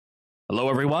Hello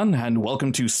everyone, and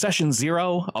welcome to Session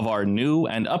 0 of our new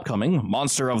and upcoming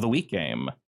Monster of the Week game.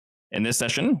 In this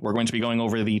session, we're going to be going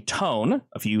over the tone,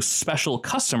 a few special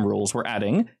custom rules we're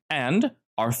adding, and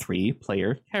our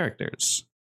 3-player characters.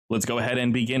 Let's go ahead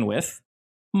and begin with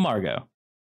Margot.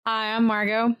 Hi, I'm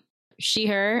Margot. She,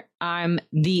 her. I'm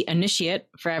the initiate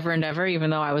forever and ever, even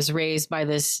though I was raised by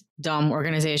this dumb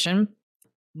organization.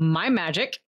 My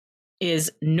magic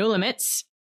is no limits.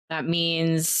 That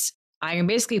means I can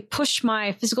basically push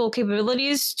my physical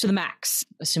capabilities to the max,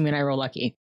 assuming I roll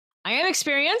lucky. I am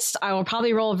experienced. I will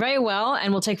probably roll very well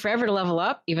and will take forever to level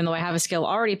up, even though I have a skill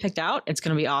already picked out. It's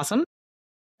going to be awesome.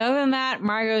 Other than that,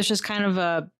 Margot is just kind of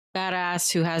a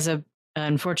badass who has an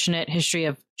unfortunate history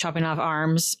of chopping off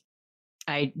arms.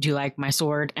 I do like my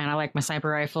sword, and I like my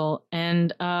sniper rifle,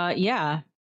 and yeah,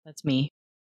 that's me.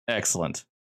 Excellent.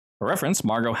 For reference,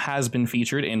 Margot has been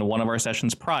featured in one of our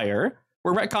sessions prior.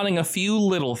 We're retconning a few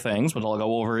little things, which I'll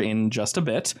go over in just a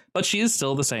bit, but she is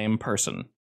still the same person.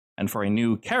 And for a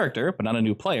new character, but not a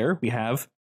new player, we have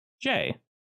Jay.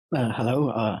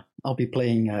 Hello, I'll be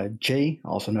playing Jay,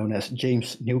 also known as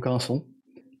James Newcastle.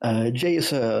 Jay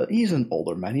he's an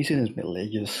older man, he's in his middle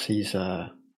ages, he's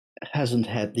hasn't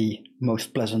had the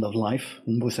most pleasant of life,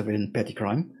 most of it in petty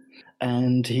crime,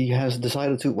 and he has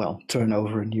decided to, turn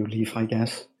over a new leaf, I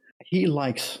guess. He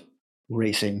likes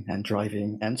racing and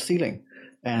driving and stealing,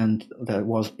 and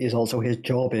that is also his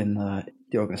job in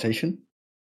the organization,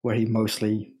 where he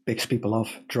mostly picks people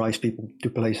off, drives people to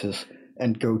places,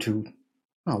 and go to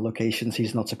locations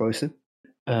he's not supposed to.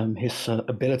 His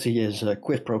ability is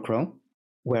quid pro quo,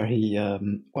 where he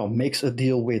makes a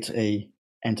deal with a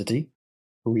entity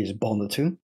who he is bonded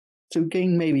to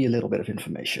gain maybe a little bit of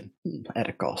information at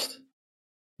a cost.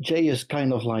 Jay is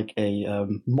kind of like a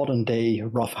modern-day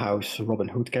roughhouse Robin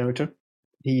Hood character.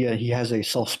 He has a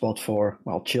soft spot for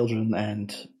children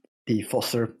and the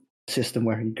foster system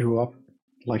where he grew up.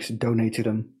 He likes to donate to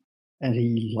them, and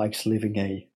he likes living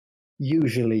a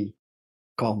usually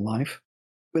calm life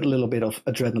with a little bit of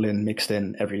adrenaline mixed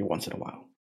in every once in a while.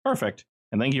 Perfect.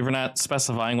 And thank you for not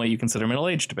specifying what you consider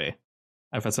middle-aged to be.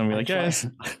 I've had somebody like, yes.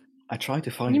 I try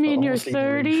to find. You mean your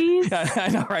 30s? Yeah, I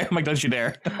know, right? I'm like, don't you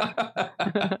dare.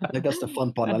 That's the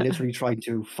fun part. I literally try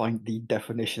to find the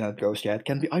definition that goes, it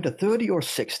can be either 30 or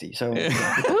 60. So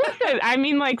I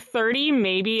mean, like 30,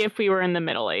 maybe if we were in the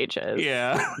Middle Ages.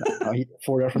 Yeah.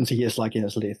 For reference, he is like in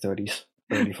his late 30s,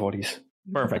 early 40s.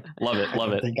 Perfect. Love it.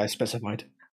 Love it. I think I specified.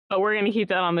 But we're going to keep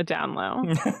that on the down low.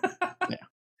 Yeah.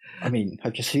 I mean,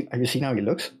 have you seen how he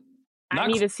looks? I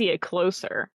need to see it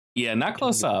closer. Yeah, not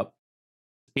close up.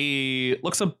 He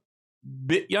looks a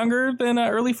bit younger than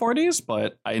early 40s,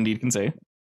 but I indeed can say.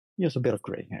 He has a bit of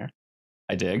gray hair.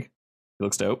 I dig. He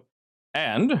looks dope.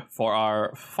 And for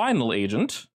our final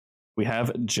agent, we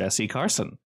have Jesse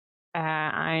Carson.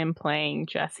 I am playing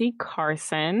Jesse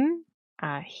Carson.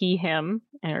 He, him,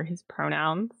 are his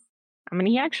pronouns. I mean,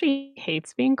 he actually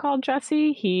hates being called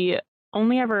Jesse. He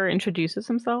only ever introduces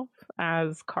himself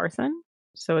as Carson.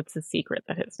 So it's a secret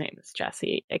that his name is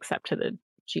Jesse, except to the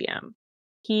GM.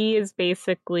 He is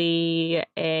basically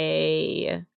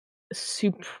a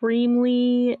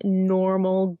supremely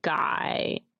normal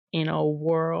guy in a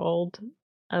world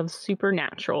of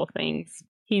supernatural things.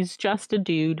 He's just a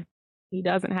dude. He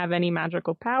doesn't have any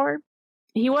magical power.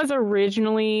 He was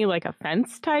originally like a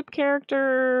fence type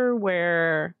character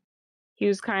where he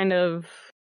was kind of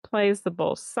plays the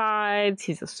both sides.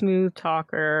 He's a smooth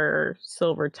talker,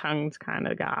 silver-tongued kind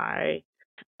of guy.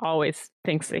 Always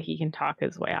thinks that he can talk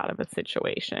his way out of a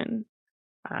situation.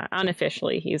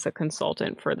 Unofficially, he's a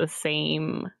consultant for the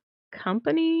same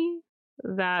company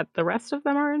that the rest of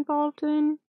them are involved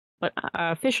in. But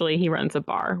officially, he runs a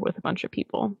bar with a bunch of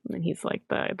people, and he's like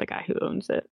the guy who owns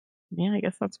it. Yeah, I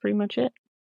guess that's pretty much it.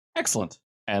 Excellent.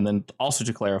 And then also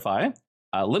to clarify,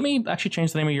 let me actually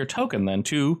change the name of your token then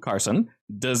to Carson.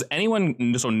 Does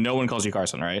anyone, so no one calls you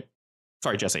Carson, right?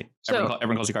 Sorry, Jesse.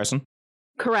 Everyone calls you Carson?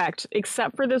 Correct,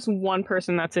 except for this one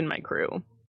person that's in my crew.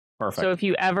 Perfect. So if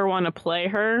you ever want to play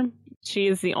her, she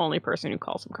is the only person who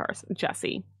calls him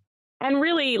Jesse. And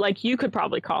really, like, you could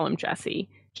probably call him Jesse.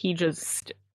 He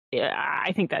just,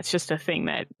 I think that's just a thing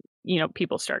that,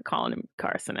 people start calling him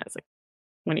Carson as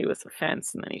when he was a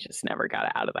fence, and then he just never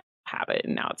got out of that habit.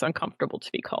 And now it's uncomfortable to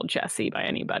be called Jesse by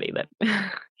anybody that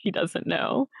he doesn't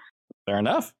know. Fair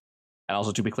enough. And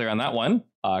also to be clear on that one,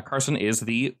 Carson is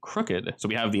the crooked. So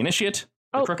we have the initiate,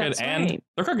 the crooked, and right.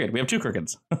 the crooked. We have 2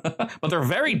 crookeds, but they're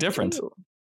very different.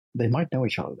 They might know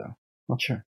each other, though. Not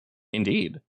sure.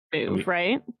 Indeed.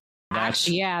 Right?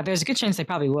 Actually, yeah, there's a good chance they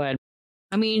probably would.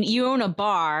 I mean, you own a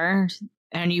bar,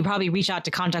 and you probably reach out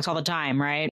to contacts all the time,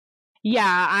 right?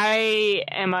 Yeah, I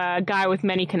am a guy with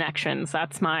many connections.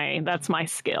 That's my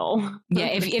skill. Yeah,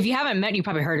 if you haven't met, you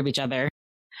probably heard of each other.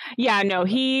 Yeah, no,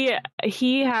 he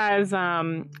has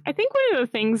I think one of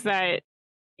the things that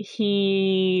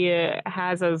he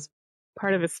has as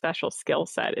part of his special skill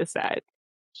set is that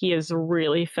he is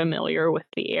really familiar with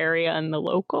the area and the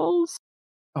locals.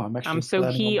 Oh, I'm actually So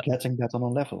planning on getting that on a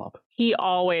level up. he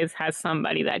always has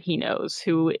somebody that he knows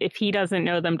who, if he doesn't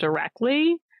know them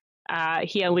directly,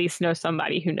 he at least knows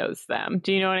somebody who knows them.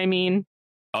 Do you know what I mean?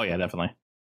 Oh yeah, definitely.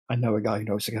 I know a guy who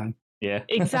knows a guy. Yeah.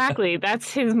 Exactly.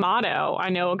 That's his motto. I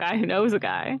know a guy who knows a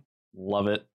guy. Love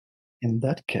it. In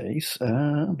that case,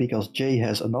 because Jay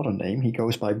has another name, he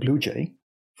goes by Blue Jay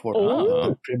for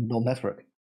Oh. criminal network.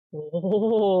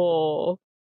 Oh,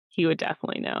 he would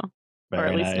definitely know. Very or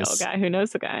at least nice. know a guy who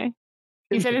knows a guy.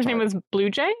 You He's said his name retired. was Blue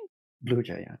Jay? Blue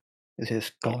Jay, yeah. Is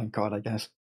his calling card, I guess.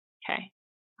 Okay.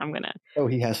 I'm going to. Oh,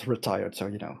 he has retired, so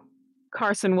you know.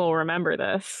 Carson will remember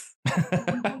this.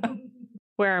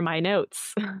 Where are my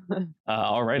notes?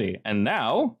 Alrighty, and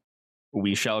now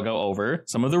we shall go over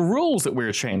some of the rules that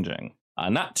we're changing.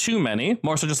 Not too many,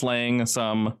 more so just laying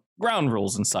some ground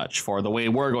rules and such for the way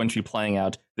we're going to be playing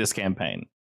out this campaign.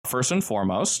 First and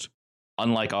foremost,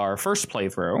 unlike our first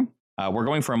playthrough, we're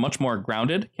going for a much more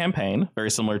grounded campaign,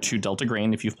 very similar to Delta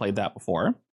Green if you've played that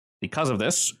before. Because of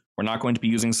this, we're not going to be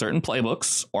using certain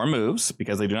playbooks or moves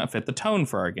because they do not fit the tone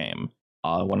for our game.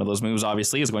 One of those moves,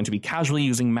 obviously, is going to be casually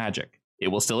using magic. It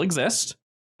will still exist,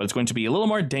 but it's going to be a little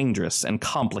more dangerous and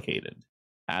complicated.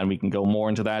 And we can go more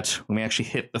into that when we actually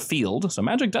hit the field. So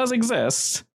magic does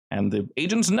exist, and the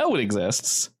agents know it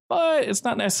exists, but it's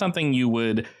not something you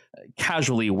would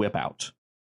casually whip out.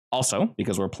 Also,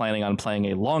 because we're planning on playing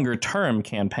a longer-term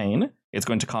campaign, it's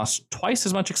going to cost twice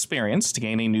as much experience to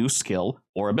gain a new skill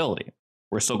or ability.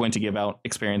 We're still going to give out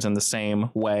experience in the same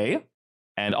way,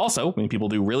 and also, when people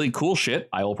do really cool shit,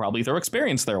 I will probably throw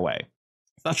experience their way.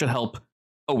 That should help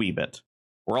a wee bit.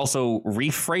 We're also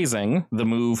rephrasing the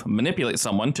move manipulate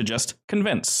someone to just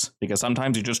convince, because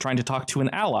sometimes you're just trying to talk to an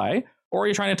ally, or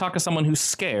you're trying to talk to someone who's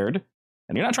scared,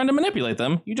 and you're not trying to manipulate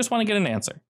them, you just want to get an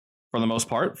answer. For the most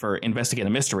part, for Investigate a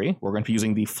Mystery, we're going to be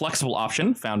using the flexible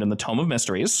option found in the Tome of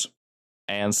Mysteries,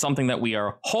 and something that we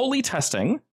are wholly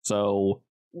testing, so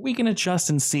we can adjust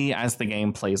and see as the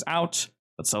game plays out,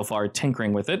 but so far,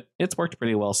 tinkering with it, it's worked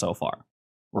pretty well so far.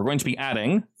 We're going to be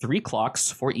adding 3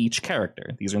 clocks for each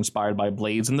character. These are inspired by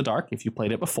Blades in the Dark, if you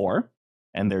played it before,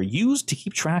 and they're used to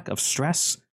keep track of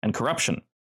stress and corruption.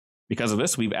 Because of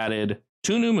this, we've added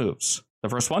 2 new moves. The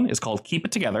first one is called Keep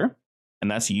It Together, and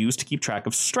that's used to keep track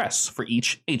of stress for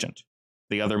each agent.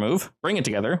 The other move, Bring It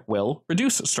Together, will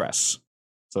reduce stress.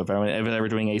 So if they're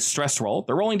doing a stress roll,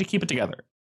 they're rolling to keep it together.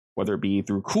 Whether it be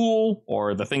through cool,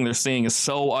 or the thing they're seeing is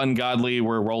so ungodly,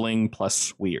 we're rolling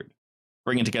plus weird.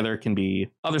 Bring It Together can be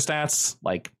other stats,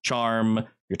 like charm,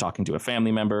 you're talking to a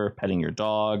family member, petting your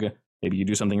dog, maybe you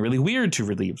do something really weird to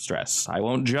relieve stress. I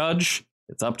won't judge,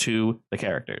 it's up to the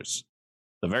characters.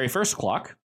 The very first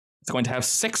clock, it's going to have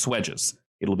 6 wedges.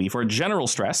 It'll be for general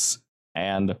stress,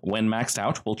 and when maxed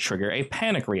out, will trigger a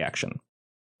panic reaction.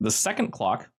 The second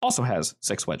clock also has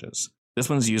 6 wedges. This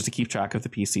one's used to keep track of the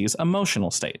PC's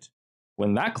emotional state.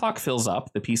 When that clock fills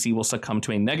up, the PC will succumb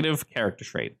to a negative character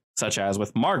trait, such as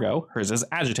with Margot, hers is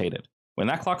agitated. When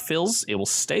that clock fills, it will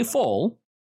stay full,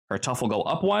 her tough will go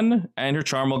up 1, and her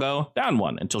charm will go down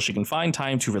 1 until she can find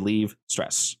time to relieve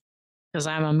stress. Because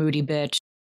I'm a moody bitch.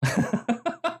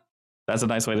 That's a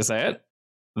nice way to say it.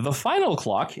 The final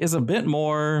clock is a bit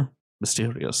more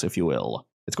mysterious, if you will.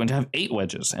 It's going to have 8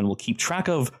 wedges and will keep track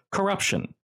of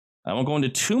corruption. I won't go into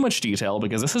too much detail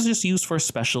because this is just used for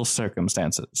special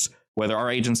circumstances, whether our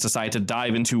agents decide to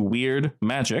dive into weird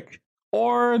magic,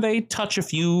 or they touch a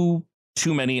few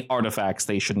too many artifacts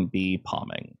they shouldn't be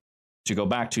palming. To go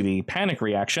back to the panic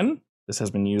reaction, this has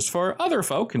been used for other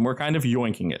folk, and we're kind of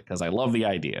yoinking it because I love the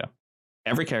idea.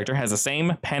 Every character has the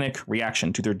same panic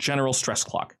reaction to their general stress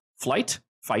clock: flight,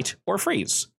 fight, or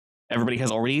freeze. Everybody has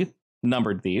already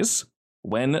numbered these.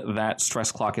 When that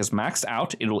stress clock is maxed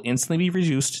out, it will instantly be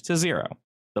reduced to 0.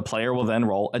 The player will then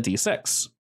roll a d6.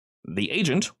 The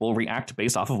agent will react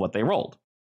based off of what they rolled.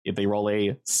 If they roll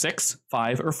a 6,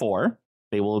 5, or 4,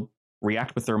 they will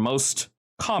react with their most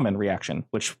common reaction,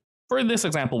 which for this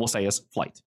example we'll say is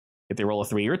flight. If they roll a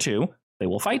 3 or 2, they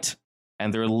will fight,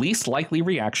 and their least likely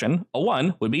reaction, a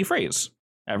 1, would be freeze.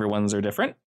 Everyone's are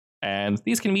different, and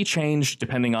these can be changed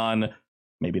depending on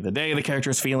maybe the day the character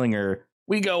is feeling, or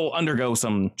we undergo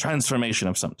some transformation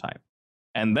of some type.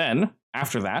 And then,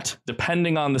 after that,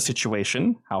 depending on the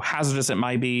situation, how hazardous it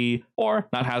might be, or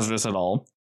not hazardous at all,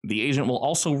 the agent will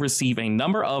also receive a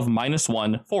number of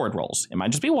 -1 forward rolls. It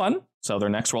might just be 1, So their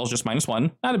next roll is just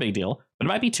 -1. Not a big deal. But it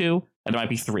might be 2, and it might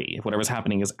be 3 if whatever's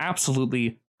happening is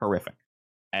absolutely horrific.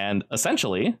 And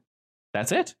essentially,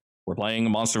 that's it. We're playing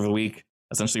Monster of the Week.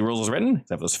 Essentially, rules as written,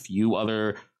 except those few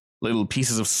other little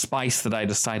pieces of spice that I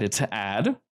decided to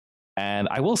add. And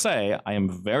I will say, I am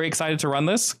very excited to run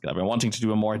this. I've been wanting to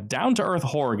do a more down-to-earth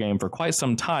horror game for quite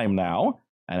some time now.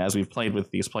 And as we've played with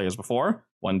these players before,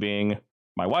 one being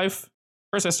my wife,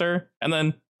 her sister, and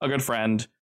then a good friend,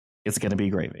 it's going to be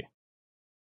gravy.